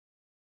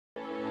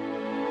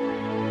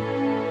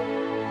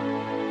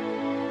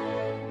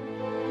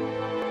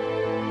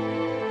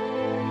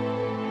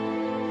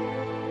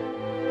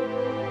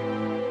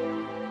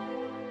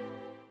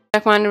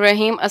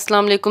Rahim.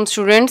 Assalamu alaikum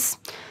students.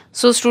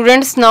 So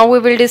students, now we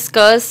will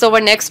discuss our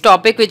next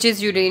topic which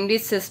is urinary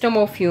system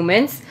of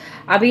humans.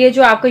 अभी ये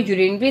जो आपका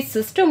urinary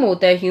system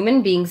होता है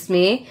human beings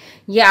में,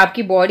 ये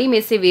आपकी बॉडी में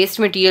से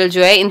वेस्ट मटेरियल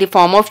जो है in the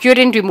form of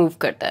urine remove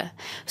करता है.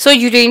 सो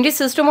urinary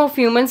system of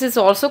humans is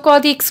also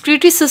called the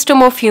excretory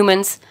system of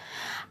humans.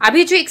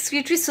 अभी जो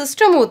एक्सक्रीटरी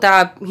सिस्टम होता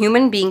है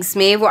ह्यूमन बींग्स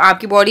में, वो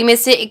आपकी बॉडी में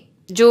से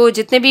जो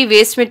जितने भी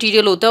वेस्ट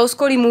मटेरियल होता है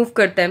उसको रिमूव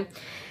करता है.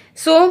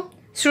 सो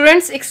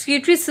Students,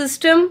 excretory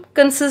system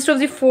consists of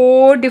the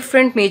 4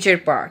 different major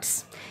parts.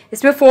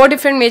 इसमें 4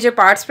 different major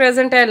parts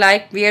present है,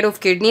 like pair of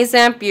kidneys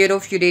हैं, pair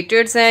of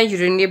ureters हैं,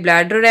 urinary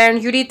bladder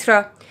and urethra.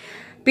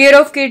 Pair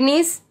of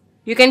kidneys,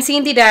 you can see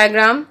in the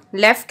diagram,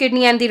 left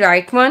kidney and the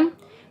right one.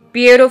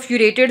 Pair of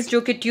ureters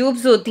जो कि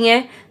tubes होती हैं,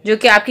 जो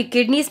कि आपकी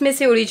kidneys में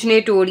से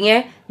originate हो रही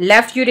हैं,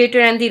 left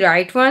ureter and the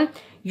right one.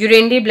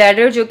 Urinary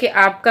bladder जो कि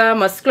आपका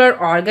muscular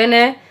organ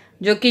है,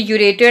 जो कि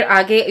यूरेटर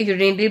आगे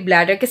यूरिनरी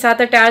ब्लैडर के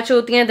साथ अटैच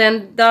होती हैं. Then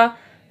the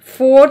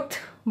fourth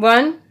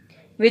one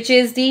which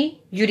is the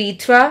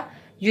urethra.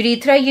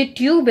 Urethra ये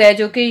ट्यूब है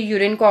जो कि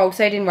यूरिन को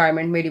आउटसाइड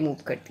इन्वायरमेंट में रिमूव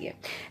करती है.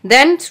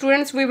 Then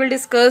students, we will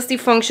discuss the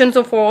functions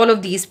of all of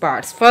these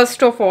parts.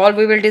 First of all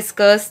we will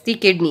discuss the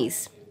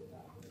kidneys.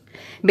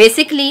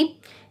 Basically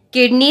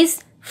kidneys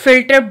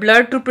filter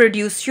blood to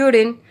produce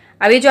urine.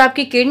 अभी जो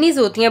आपकी kidneys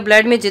होती हैं,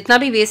 blood में जितना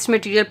भी वेस्ट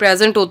मटेरियल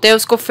प्रेजेंट होता है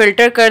उसको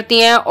फिल्टर करती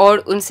हैं और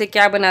उनसे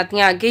क्या बनाती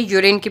हैं, आगे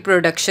यूरिन की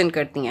प्रोडक्शन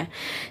करती हैं.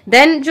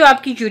 देन जो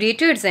आपकी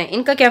यूरेटर्स हैं,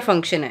 इनका क्या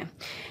फंक्शन है?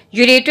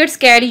 Ureters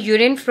carry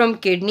urine from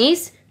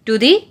kidneys to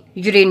the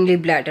urinary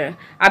bladder.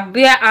 अब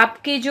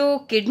आपके जो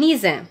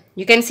किडनीज हैं,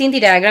 you can see in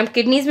the diagram,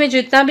 kidneys में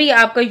जितना भी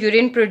आपका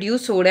यूरिन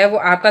प्रोड्यूस हो रहा है वो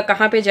आपका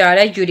कहाँ पे जा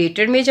रहा है?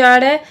 यूरेटर में जा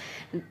रहा है.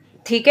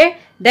 ठीक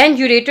है. देन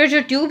यूरेटर जो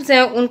ट्यूब्स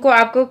हैं उनको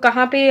आपको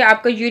कहाँ पे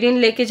आपका यूरिन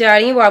लेके जा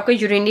रही हैं? वो आपका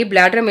यूरिनरी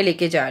ब्लैडर में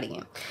लेके जा रही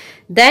हैं.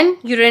 देन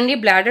यूरिनरी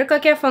ब्लैडर का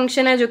क्या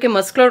फंक्शन है, जो कि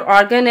मस्कुलर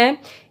ऑर्गन है?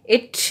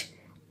 It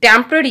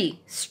temporary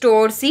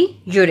stores the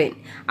urine.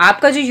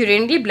 आपका जो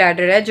यूरिनरी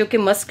ब्लैडर है जो कि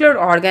मस्कुलर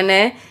ऑर्गन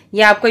है,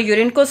 ये आपका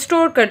यूरिन को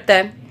स्टोर करता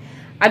है.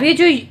 अब ये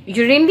जो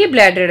यूरिनरी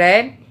ब्लैडर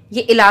है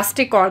ये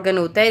इलास्टिक ऑर्गन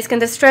होता है, इसके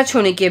अंदर स्ट्रेच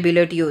होने की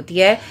एबिलिटी होती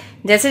है.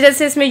 जैसे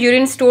जैसे इसमें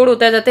यूरिन स्टोर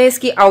होता जाता है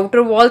इसकी आउटर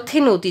वॉल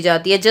थिन होती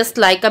जाती है, जस्ट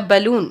लाइक अ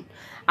बलून.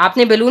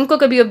 आपने बलून को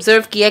कभी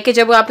ऑब्जर्व किया कि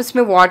जब आप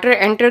इसमें वाटर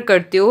एंटर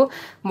करते हो,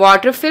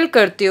 वाटर फिल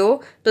करते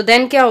हो, तो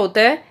देन क्या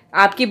होता है,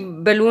 आपकी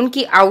बलून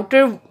की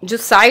आउटर जो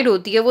साइड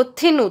होती है वो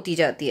थिन होती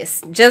जाती है,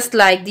 just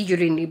like the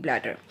urinary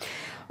bladder.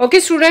 Okay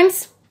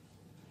students,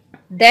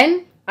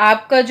 then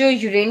आपका जो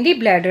यूरिनरी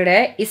ब्लैडर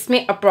है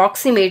इसमें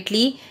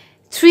अप्रॉक्सीमेटली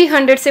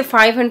 300 से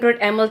 500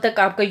 ml तक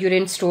आपका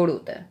यूरिन स्टोर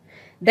होता है.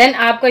 देन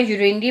आपका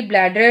यूरिनरी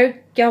ब्लैडर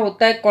क्या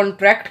होता है,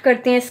 कॉन्ट्रैक्ट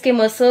करते हैं इसके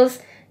मसल्स.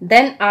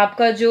 देन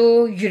आपका जो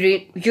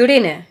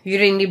यूरिन है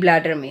यूरिनरी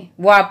ब्लैडर में,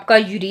 वो आपका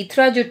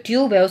यूरीथ्रा जो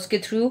ट्यूब है उसके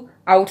थ्रू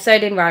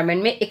आउटसाइड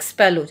एनवायरनमेंट में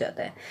एक्सपेल हो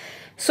जाता है.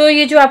 सो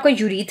ये जो आपका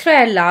यूरीथ्रा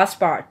है लास्ट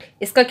पार्ट,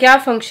 इसका क्या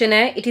फंक्शन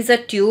है? It is a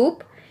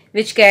tube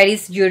which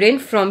carries urine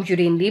from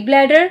urinary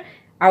bladder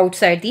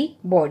outside the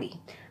body.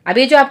 अब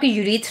ये जो आपकी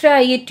यूरीथ्रा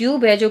है ये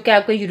ट्यूब है जो कि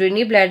आपका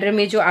यूरिनरी ब्लैडर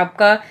में जो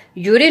आपका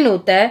यूरिन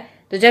होता है,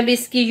 तो जब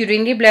इसकी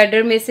यूरिनरी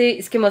ब्लैडर में से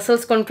इसके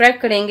मसल्स कॉन्ट्रैक्ट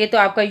करेंगे तो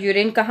आपका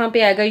यूरिन कहाँ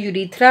पे आएगा?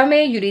 यूरीथ्रा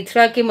में.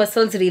 यूरीथ्रा के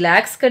मसल्स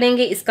रिलैक्स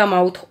करेंगे, इसका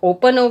माउथ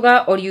ओपन होगा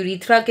और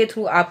यूरीथ्रा के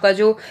थ्रू आपका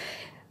जो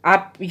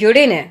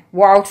यूरिन है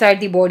वो आउटसाइड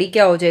दी बॉडी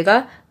क्या हो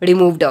जाएगा?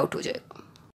 रिमूव्ड आउट हो जाएगा.